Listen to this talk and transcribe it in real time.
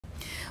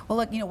Well,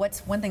 look,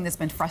 what's one thing that's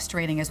been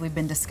frustrating as we've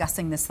been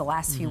discussing this the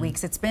last few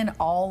weeks, it's been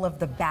all of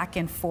the back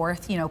and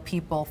forth,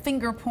 people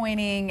finger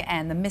pointing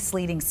and the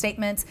misleading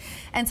statements.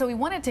 And so we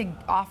wanted to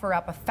offer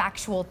up a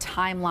factual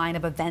timeline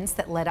of events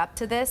that led up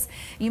to this.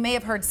 You may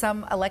have heard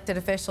some elected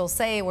officials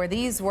say where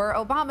these were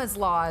Obama's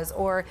laws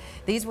or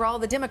these were all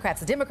the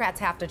Democrats. The Democrats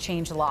have to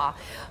change the law.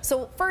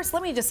 So first,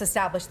 let me just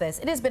establish this.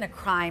 It has been a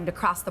crime to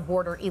cross the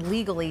border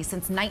illegally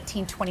since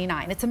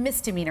 1929. It's a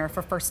misdemeanor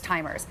for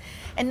first-timers.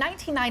 In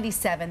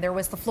 1997, there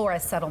was the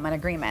Flores Settlement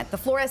Agreement. The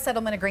Flores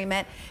Settlement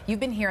Agreement you've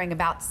been hearing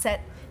about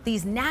set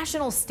these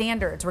national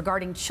standards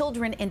regarding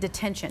children in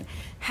detention,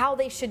 how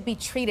they should be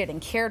treated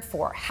and cared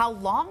for, how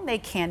long they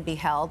can be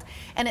held,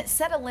 and it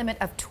set a limit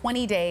of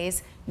 20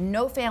 days,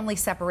 no family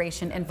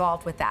separation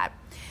involved with that.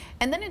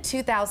 And then in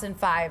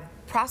 2005,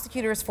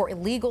 prosecutors for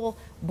illegal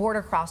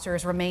border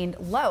crossers remained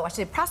low.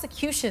 Actually,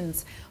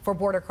 prosecutions for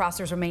border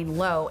crossers remained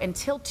low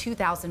until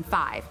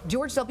 2005.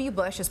 George W.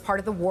 Bush, as part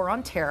of the war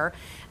on terror,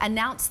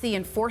 announced the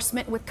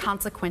enforcement with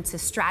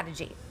consequences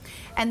strategy.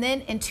 And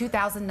then in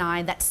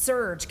 2009, that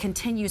surge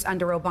continues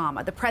under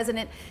Obama. The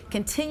president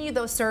continued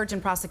those surge in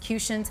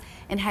prosecutions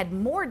and had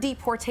more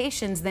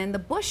deportations than the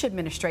Bush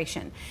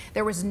administration.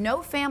 There was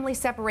no family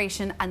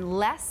separation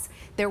unless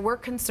there were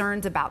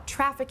concerns about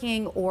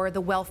trafficking or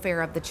the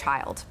welfare of the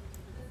child.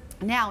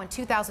 Now, in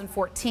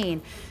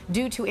 2014,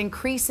 due to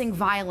increasing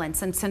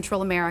violence in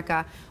Central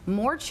America,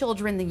 more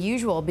children than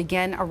usual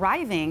began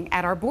arriving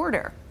at our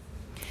border.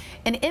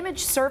 An image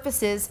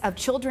surfaces of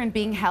children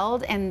being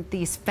held in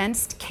these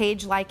fenced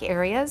cage-like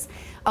areas.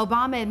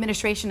 Obama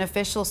administration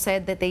officials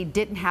said that they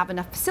didn't have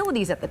enough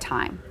facilities at the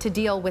time to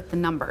deal with the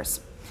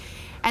numbers.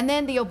 And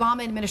then the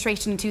Obama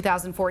administration in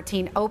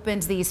 2014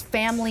 opens these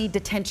family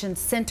detention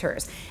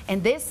centers,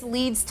 and this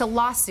leads to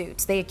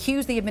lawsuits. They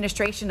accuse the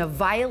administration of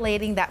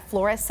violating that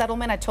Flores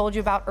settlement I told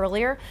you about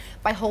earlier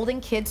by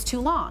holding kids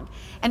too long.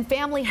 And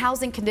family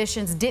housing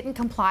conditions didn't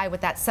comply with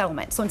that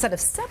settlement. So instead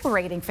of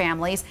separating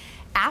families,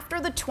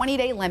 after the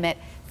 20-day limit,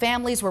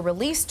 families were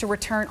released to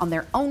return on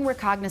their own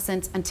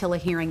recognizance until a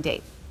hearing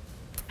date.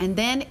 And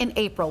then in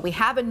April, we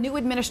have a new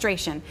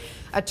administration.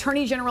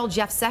 Attorney General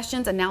Jeff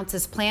Sessions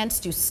announces plans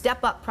to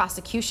step up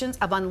prosecutions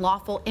of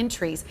unlawful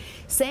entries,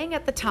 saying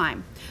at the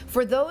time,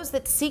 for those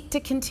that seek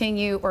to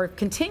continue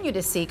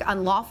to seek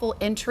unlawful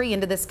entry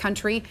into this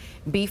country,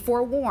 be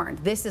forewarned.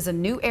 This is a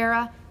new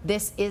era.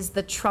 This is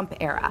the Trump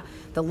era.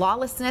 The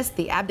lawlessness,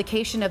 the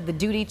abdication of the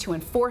duty to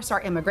enforce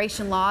our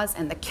immigration laws,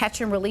 and the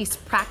catch and release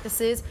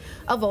practices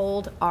of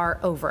old are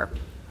over.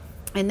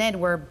 And then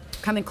we're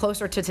coming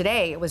closer to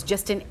today. It was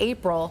just in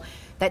April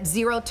that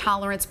zero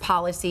tolerance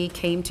policy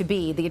came to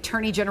be. The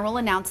Attorney General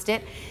announced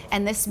it,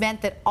 and this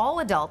meant that all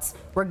adults,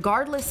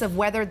 regardless of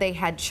whether they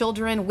had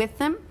children with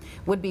them,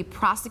 would be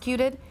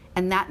prosecuted,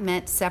 and that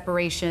meant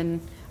separation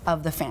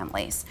of the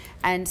families.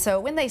 And so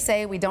when they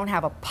say we don't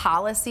have a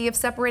policy of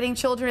separating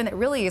children, it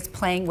really is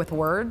playing with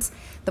words.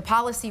 The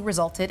policy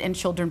resulted in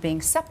children being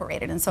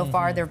separated, and so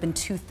far there have been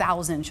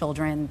 2,000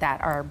 children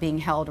that are being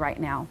held right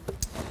now.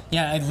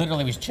 Yeah, I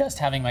literally was just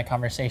having my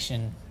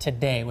conversation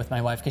today with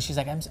my wife because she's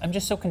like, I'm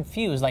just so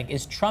confused. Like,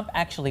 is Trump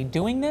actually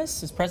doing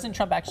this? Is President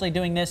Trump actually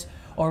doing this?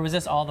 Or was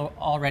this all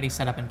already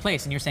set up in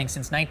place? And you're saying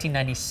since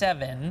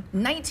 1997.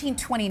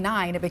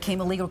 1929, it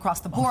became illegal to cross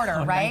the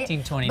border, right?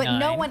 1929. But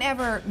no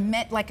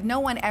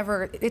one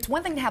ever it's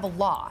one thing to have a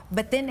law,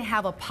 but then to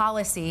have a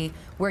policy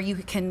where you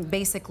can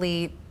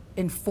basically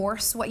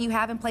enforce what you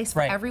have in place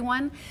for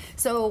everyone.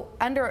 So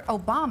under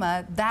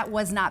Obama, that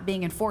was not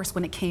being enforced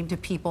when it came to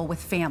people with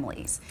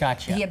families.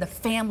 Gotcha. He had the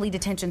family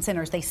detention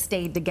centers. They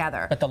stayed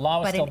together. But the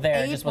law was still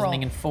there, it just wasn't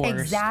being enforced.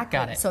 Exactly.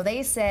 Got it. So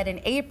they said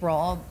in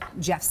April,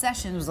 Jeff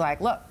Sessions was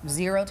like, look,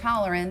 zero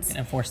tolerance. And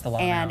enforce the law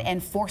and now.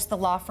 enforce the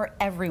law for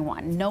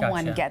everyone. No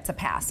one gets a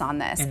pass on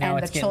this,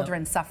 and the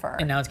children suffer.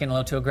 And now it's getting a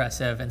little too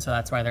aggressive, and so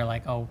that's why they're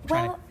like, oh,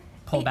 trying to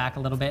pull back a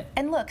little bit.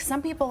 And look,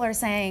 some people are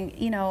saying,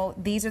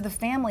 these are the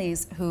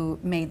families who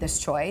made this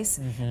choice.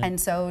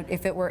 And so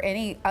if it were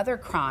any other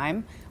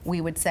crime,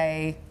 we would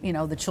say,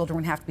 the children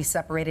would have to be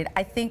separated.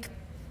 I think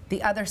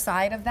the other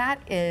side of that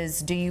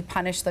is, do you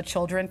punish the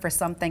children for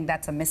something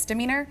that's a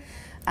misdemeanor?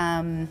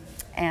 And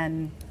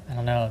I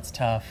don't know, it's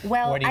tough.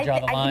 Well, where do you draw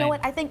the line? you know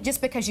what? I think just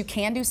because you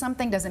can do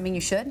something doesn't mean you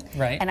should.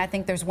 Right. And I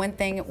think there's one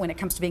thing when it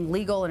comes to being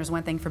legal, and there's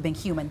one thing for being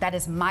human. That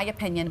is my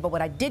opinion. But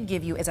what I did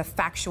give you is a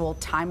factual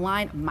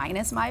timeline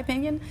minus my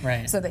opinion,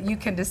 right, so that you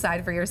can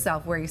decide for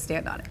yourself where you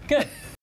stand on it. Good.